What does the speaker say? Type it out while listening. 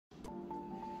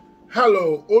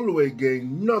Hello, Olu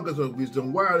again, nuggets of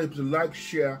wisdom. While it's like,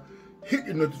 share, hit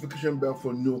the notification bell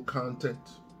for new content.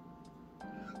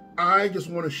 I just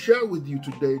want to share with you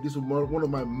today, this is one of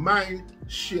my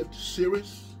Mindshift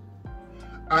series.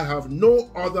 I have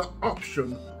no other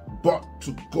option but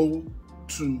to go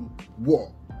to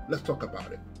war. Let's talk about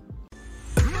it.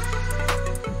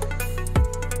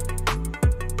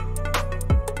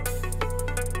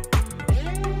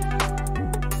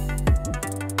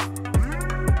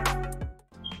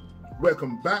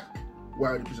 Welcome back.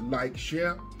 While you please like,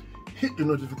 share, hit the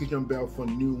notification bell for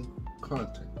new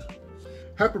content.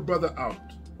 Help a brother out.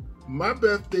 My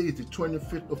birthday is the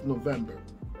 25th of November.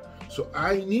 So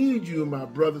I need you, my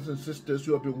brothers and sisters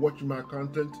who have been watching my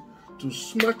content, to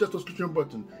smash that subscription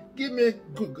button. Give me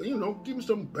good, give me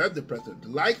some birthday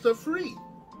present. Likes are free.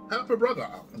 Help a brother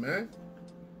out, man.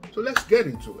 So let's get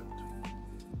into it.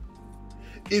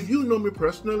 If you know me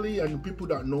personally and people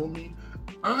that know me,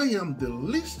 I am the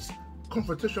least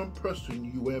confrontation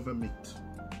person you ever meet.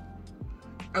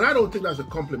 And I don't think that's a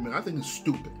compliment. I think it's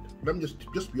stupid. Let me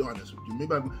just be honest with you.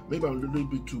 Maybe I'm a little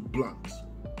bit too blunt.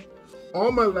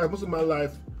 All my life, most of my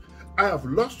life, I have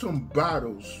lost some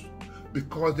battles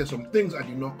because there's some things I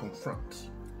did not confront.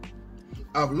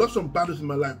 I've lost some battles in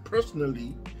my life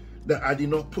personally that I did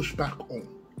not push back on.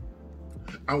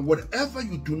 And whatever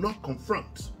you do not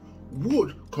confront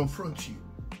would confront you.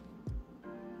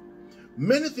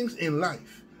 Many things in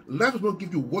life does not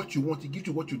give you what you want, it gives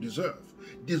you what you deserve.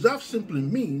 Deserve simply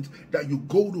means that you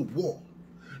go to war,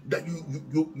 that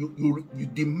you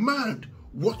demand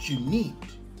what you need.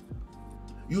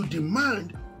 You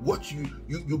demand what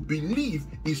you believe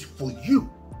is for you.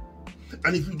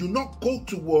 And if you do not go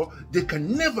to war, there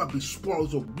can never be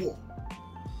spoils of war.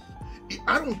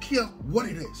 I don't care what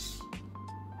it is.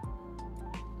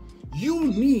 You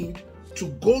need to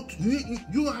go to,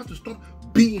 you have to stop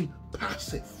being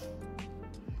passive.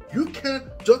 You can't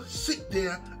just sit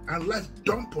there and life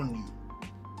dump on you.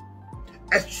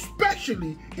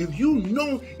 Especially if you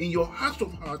know in your heart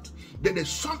of hearts that there's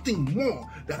something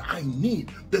more that I need.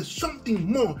 There's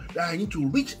something more that I need to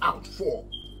reach out for.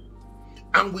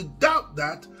 And without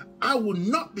that, I will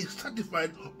not be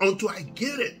satisfied until I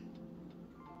get it.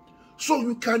 So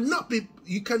you cannot be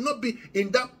in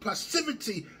that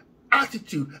passivity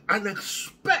attitude and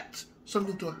expect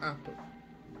something to happen.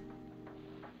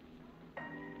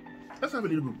 Let's have a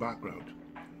little bit of background.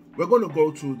 We're going to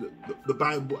go to the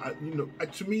Bible.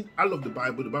 To me, I love the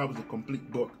Bible. The Bible is a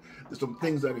complete book. There's some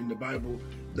things that are in the Bible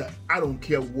that I don't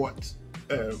care what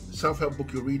self-help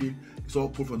book you're reading. It's all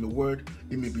put from the Word.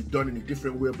 It may be done in a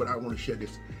different way, but I want to share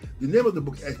this. The name of the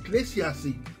book is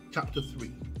Ecclesiastes chapter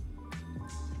 3,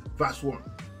 verse 1.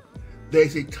 There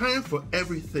is a time for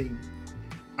everything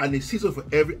and a season for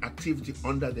every activity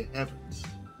under the heavens.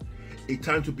 A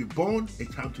time to be born, a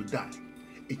time to die.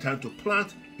 A time to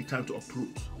plant, a time to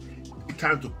uproot. A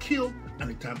time to kill and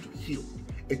a time to heal.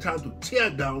 A time to tear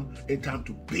down, a time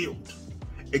to build.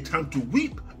 A time to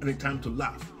weep and a time to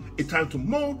laugh. A time to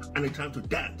mourn and a time to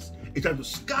dance. A time to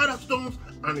scatter stones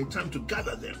and a time to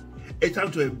gather them. A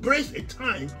time to embrace, a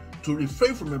time to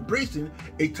refrain from embracing.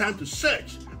 A time to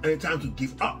search and a time to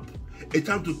give up. A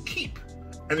time to keep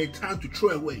and a time to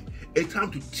throw away. A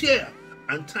time to tear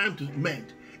and time to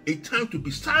mend. A time to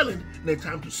be silent and a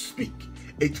time to speak.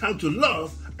 A time to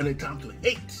love and a time to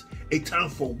hate. A time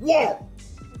for war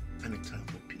and a time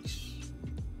for peace.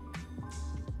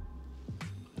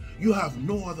 You have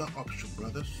no other option,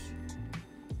 brothers.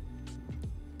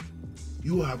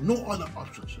 You have no other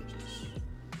option, sisters,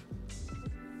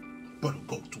 but to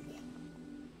go to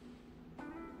war.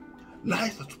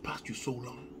 Life has passed you so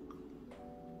long.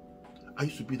 I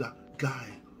used to be that guy.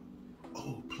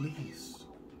 Oh, please,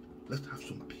 let's have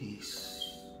some peace.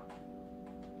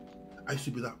 I used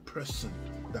to be that person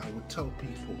that would tell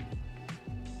people,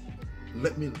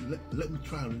 let me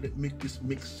try and make this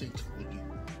make sense for you.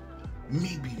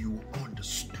 Maybe you will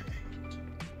understand.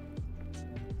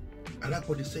 I like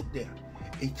what he said there.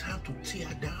 A time to tear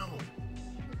down.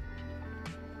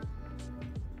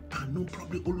 I know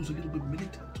probably always a little bit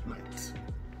militant tonight.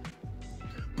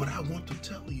 But I want to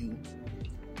tell you,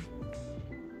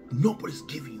 nobody's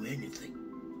giving you anything.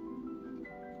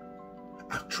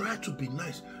 I've tried to be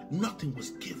nice. Nothing was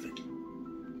given.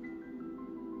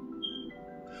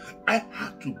 I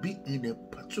had to be in a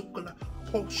particular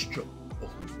posture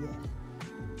of war.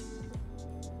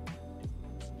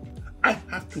 I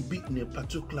have to be in a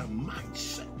particular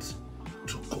mindset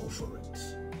to go for it.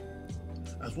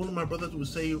 As one of my brothers would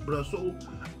say, brother, so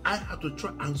I had to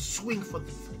try and swing for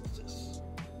the fences.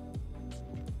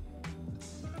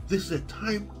 This is a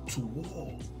time to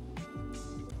war.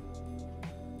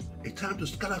 A time to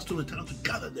scatter stones, a time to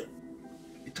gather them.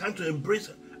 A time to embrace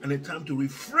it and a time to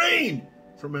refrain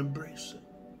from embracing.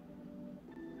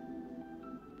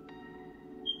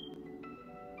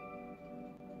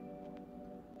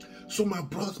 So my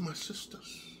brothers, my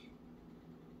sisters,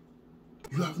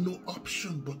 you have no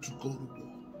option but to go to war.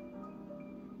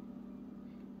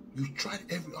 You tried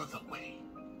every other way.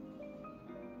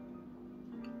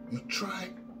 You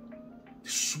tried the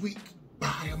sweet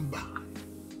by and by.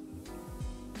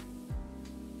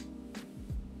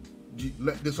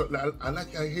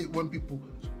 I hate when people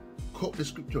quote the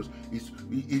scriptures.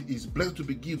 It's blessed to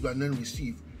be given and then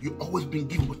receive. You've always been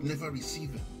given but never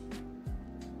receiving.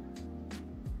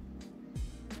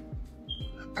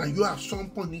 And you at some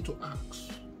point need to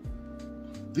ask.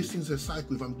 This is a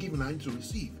cycle. If I'm giving, I need to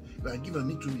receive. If I'm giving, I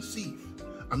need to receive.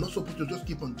 I'm not supposed to just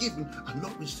keep on giving and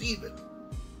not receiving.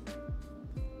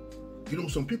 You know,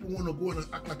 some people want to go and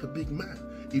act like a big man.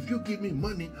 If you give me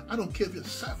money, I don't care if you're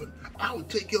 7, I will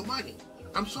take your money.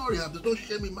 I'm sorry, don't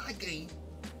share me my game.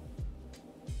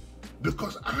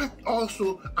 Because I'm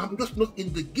just not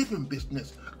in the giving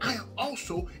business. I am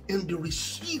also in the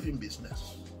receiving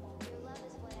business.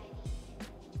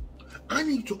 I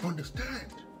need to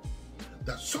understand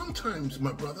that sometimes,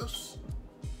 my brothers,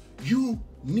 you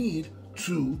need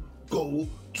to go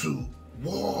to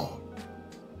war.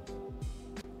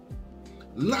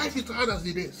 Life is hard as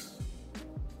it is.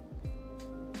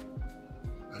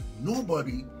 And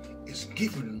nobody is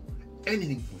giving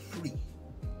anything for free.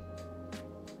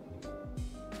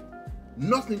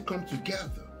 Nothing comes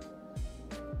together.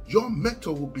 Your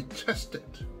metal will be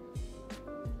tested.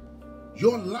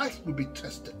 Your life will be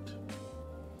tested.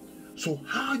 So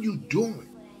how are you doing?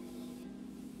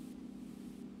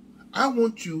 I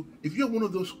want you, if you're one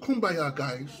of those kumbaya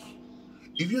guys,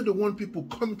 if you're the one people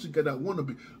come together, want to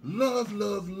be love,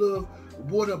 love, love,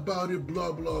 what about it,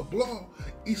 blah, blah, blah,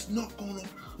 it's not going to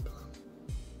happen.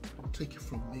 Take it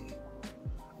from me.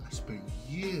 I spent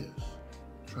years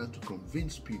trying to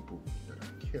convince people that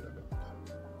I cared about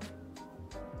them.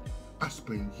 I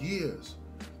spent years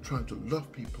trying to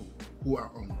love people who are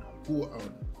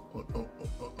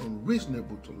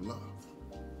unreasonable to love.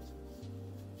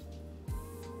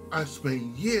 I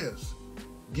spent years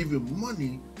giving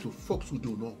money to folks who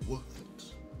do not worth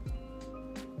it.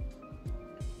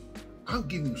 I'm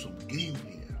giving you some game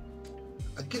here.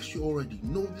 I guess you already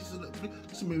know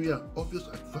this may be an obvious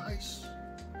advice.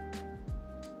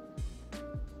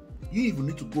 You even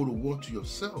need to go to war to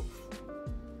yourself,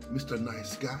 Mr.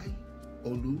 Nice Guy,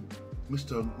 Olu,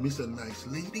 Mr. Nice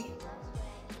Lady.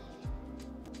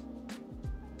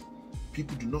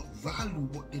 People do not value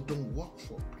what they don't work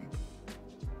for, people.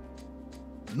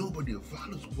 Nobody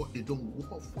values what they don't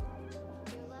work for.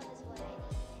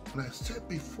 And I said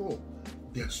before,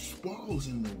 there's spoils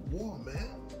in the war,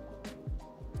 man.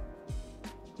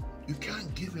 You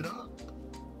can't give it up.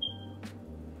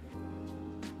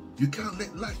 You can't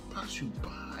let life pass you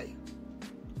by.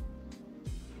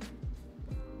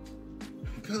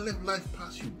 You can't let life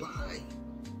pass you by.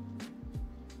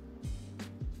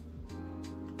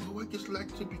 Oh, I just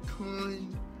like to be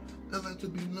kind. I like to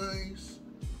be nice.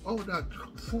 All that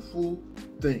foo-foo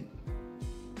thing.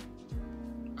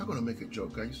 I'm gonna make a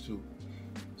joke.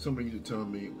 Somebody used to tell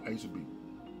me I used to be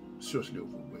seriously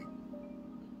overweight.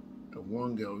 And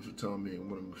one girl used to tell me,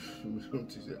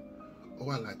 she said, oh,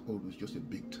 I like always just a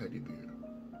big teddy bear.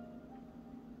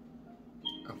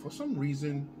 And for some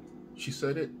reason, she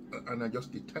said it, and I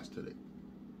just detested it.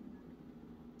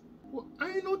 Well, I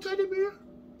ain't no teddy bear.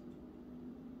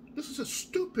 This is a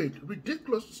stupid,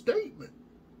 ridiculous statement.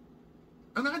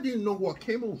 And I didn't know what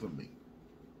came over me.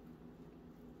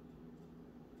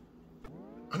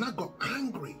 And I got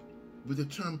angry with the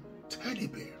term teddy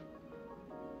bear.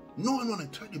 No, I'm not a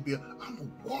teddy bear, I'm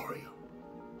a warrior.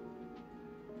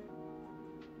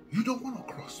 You don't want to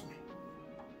cross me.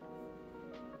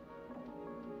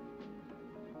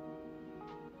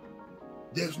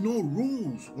 There's no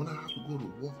rules when I have to go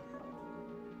to war.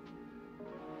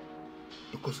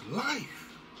 Because life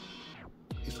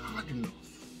is hard enough.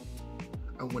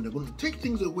 And when they're going to take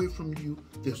things away from you,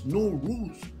 there's no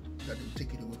rules that they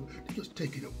take it away. They just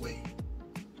take it away.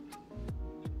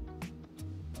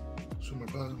 So my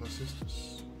brothers and my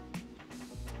sisters,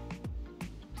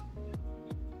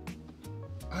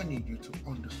 I need you to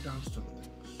understand some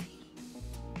things.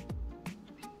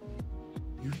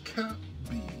 You can't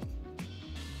be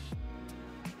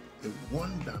a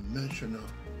one-dimensional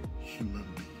human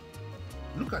being.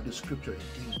 Look at the scripture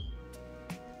again.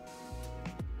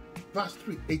 Verse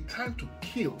 3, a time to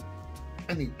kill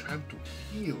and a time to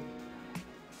heal.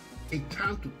 A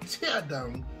time to tear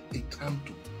down, a time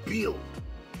to build.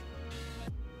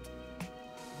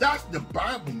 That's the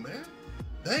Bible, man.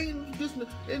 This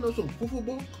ain't no some fufu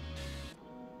book.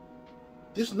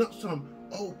 This is not some,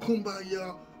 oh,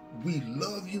 kumbaya, we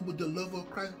love you with the love of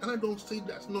Christ. And I don't say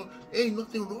that's not, ain't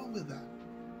nothing wrong with that.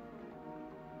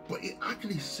 But it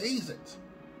actually says it.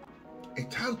 A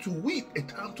time to weep, a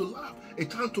time to laugh, a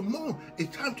time to mourn, a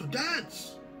time to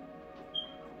dance.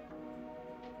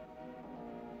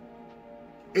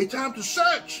 A time to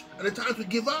search and a time to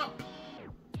give up.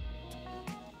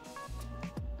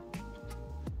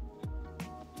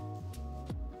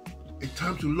 A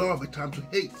time to love, a time to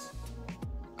hate,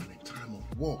 and a time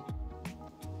of war,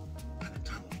 and a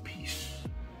time of peace.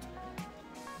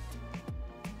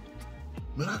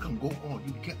 Man, I can go on,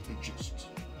 you get the gist.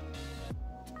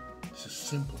 This is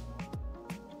simple.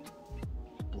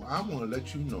 But I want to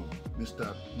let you know, Miss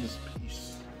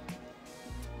Peace.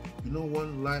 You know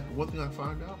one thing I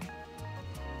found out?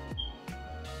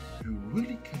 You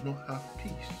really cannot have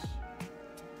peace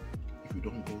if you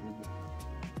don't go to war.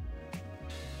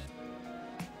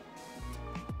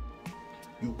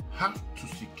 You have to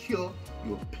secure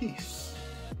your peace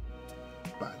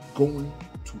by going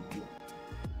to war.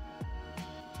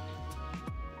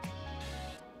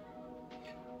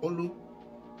 Olu,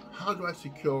 how do I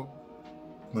secure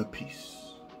my peace?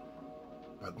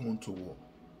 By going to war.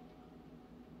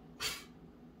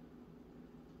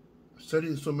 I've said it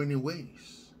in so many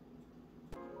ways.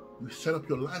 You set up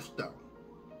your lifestyle.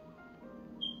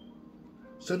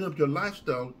 Setting up your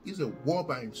lifestyle is a war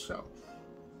by itself.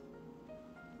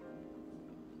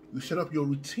 You set up your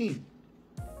routine.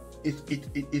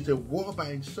 It's a war by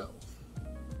itself.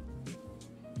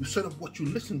 You set up what you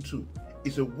listen to.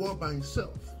 It's a war by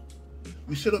itself.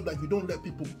 You set up that you don't let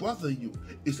people bother you.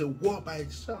 It's a war by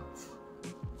itself.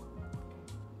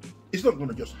 It's not going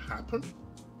to just happen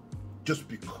just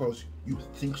because you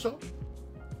think so.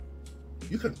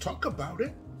 You can talk about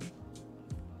it,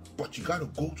 but you got to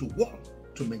go to war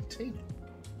to maintain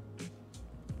it.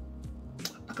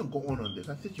 I can go on this.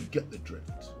 I think you get the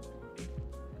drift.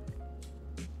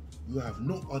 You have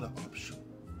no other option,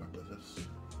 my brothers.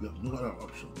 You have no other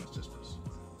option, my sisters,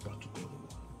 but to go to war.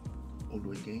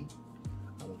 Although again,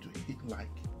 I want to hit like,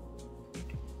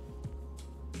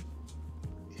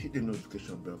 hit the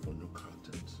notification bell for new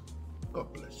content.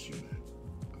 God bless you, man.